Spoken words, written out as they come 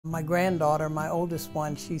My granddaughter, my oldest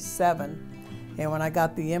one, she's 7, and when I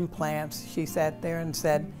got the implants, she sat there and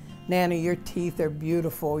said, "Nana, your teeth are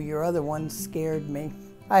beautiful, your other ones scared me."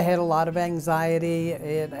 I had a lot of anxiety.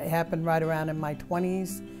 It happened right around in my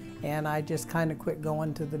 20s, and I just kind of quit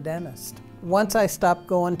going to the dentist. Once I stopped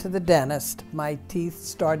going to the dentist, my teeth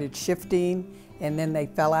started shifting, and then they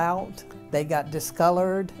fell out. They got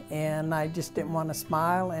discolored, and I just didn't want to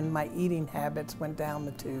smile, and my eating habits went down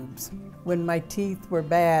the tubes. When my teeth were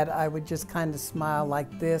bad, I would just kind of smile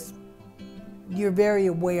like this. You're very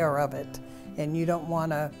aware of it, and you don't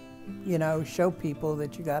want to, show people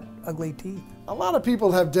that you got ugly teeth. A lot of people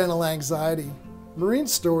have dental anxiety.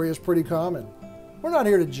 Maureen's story is pretty common. We're not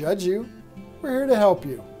here to judge you. We're here to help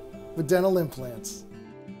you with dental implants.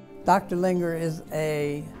 Dr. Linger is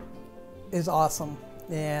awesome,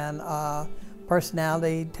 and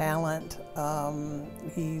personality, talent.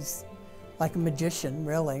 He's like a magician,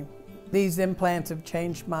 really. These implants have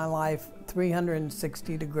changed my life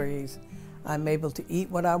 360 degrees. I'm able to eat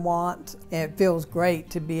what I want, and it feels great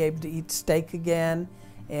to be able to eat steak again,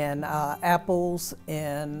 and apples,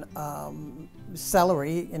 and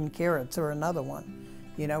celery, and carrots are another one.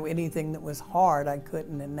 Anything that was hard I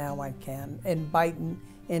couldn't, and now I can. And biting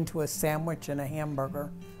into a sandwich and a hamburger,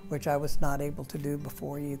 which I was not able to do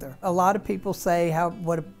before either. A lot of people say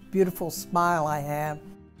what a beautiful smile I have.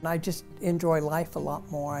 And I just enjoy life a lot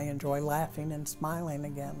more. I enjoy laughing and smiling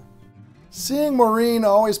again. Seeing Maureen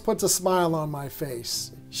always puts a smile on my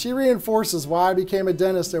face. She reinforces why I became a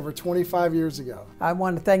dentist over 25 years ago. I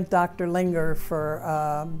want to thank Dr. Linger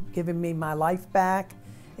for giving me my life back,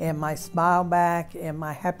 and my smile back, and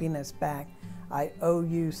my happiness back. I owe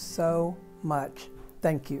you so much.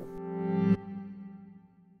 Thank you.